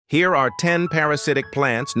Here are 10 parasitic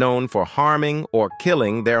plants known for harming or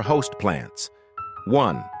killing their host plants.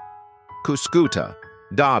 1. Cuscuta,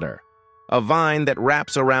 dodder, a vine that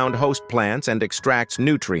wraps around host plants and extracts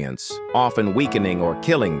nutrients, often weakening or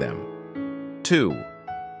killing them. 2.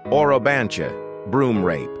 Orobancha, broom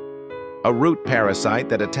rape, a root parasite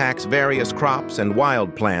that attacks various crops and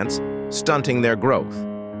wild plants, stunting their growth.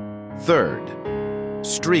 3rd,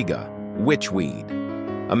 Striga, witchweed,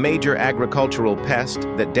 a major agricultural pest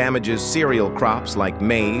that damages cereal crops like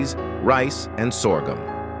maize, rice, and sorghum.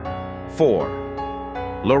 4.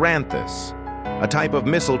 Loranthus, a type of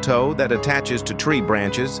mistletoe that attaches to tree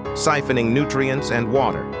branches, siphoning nutrients and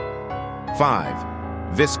water.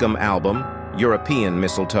 5. Viscum album, European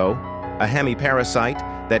mistletoe, a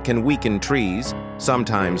hemiparasite that can weaken trees,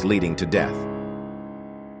 sometimes leading to death.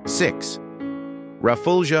 6.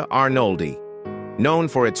 Rafflesia arnoldi. Known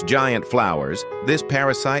for its giant flowers, this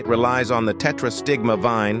parasite relies on the tetrastigma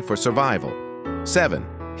vine for survival. 7.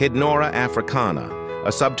 Hydnora africana,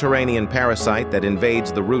 a subterranean parasite that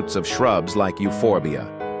invades the roots of shrubs like euphorbia.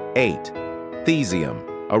 8. Thesium,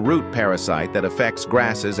 a root parasite that affects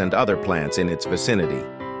grasses and other plants in its vicinity.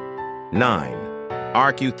 9.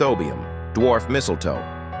 Archeuthobium, dwarf mistletoe,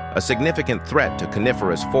 a significant threat to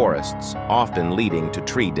coniferous forests, often leading to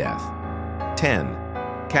tree death. 10.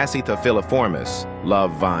 Cuscuta filiformis, love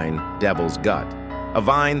vine, devil's gut, a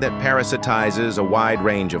vine that parasitizes a wide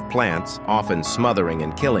range of plants, often smothering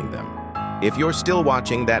and killing them. If you're still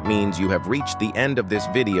watching, that means you have reached the end of this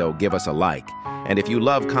video. Give us a like. And if you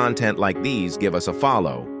love content like these, give us a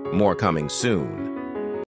follow. More coming soon.